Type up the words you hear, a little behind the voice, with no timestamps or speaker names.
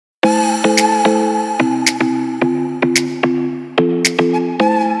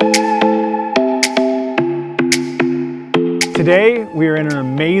Today, we are in an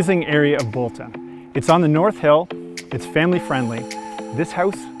amazing area of Bolton. It's on the North Hill, it's family friendly. This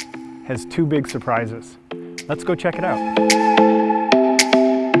house has two big surprises. Let's go check it out.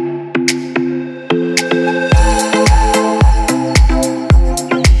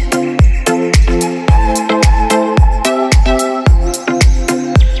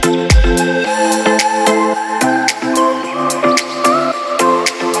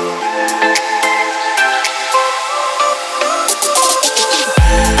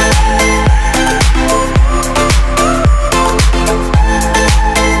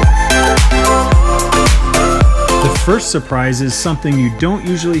 First surprise is something you don't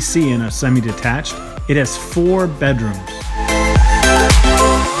usually see in a semi-detached. It has 4 bedrooms.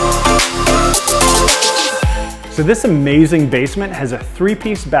 So this amazing basement has a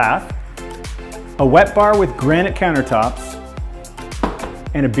 3-piece bath, a wet bar with granite countertops,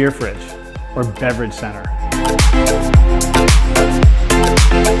 and a beer fridge, or beverage center.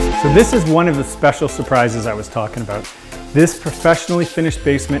 So this is one of the special surprises I was talking about. This professionally finished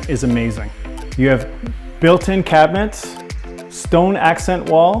basement is amazing. You have built-in cabinets, stone accent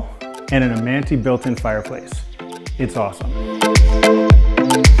wall, and an Vanity built-in fireplace. It's awesome.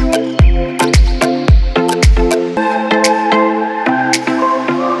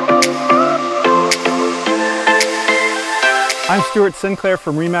 I'm Stuart Sinclair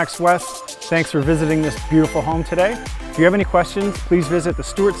from Remax West. Thanks for visiting this beautiful home today. If you have any questions, please visit the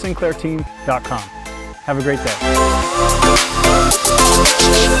StuartSinclairTeam.com. Have a great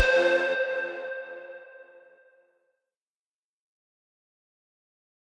day.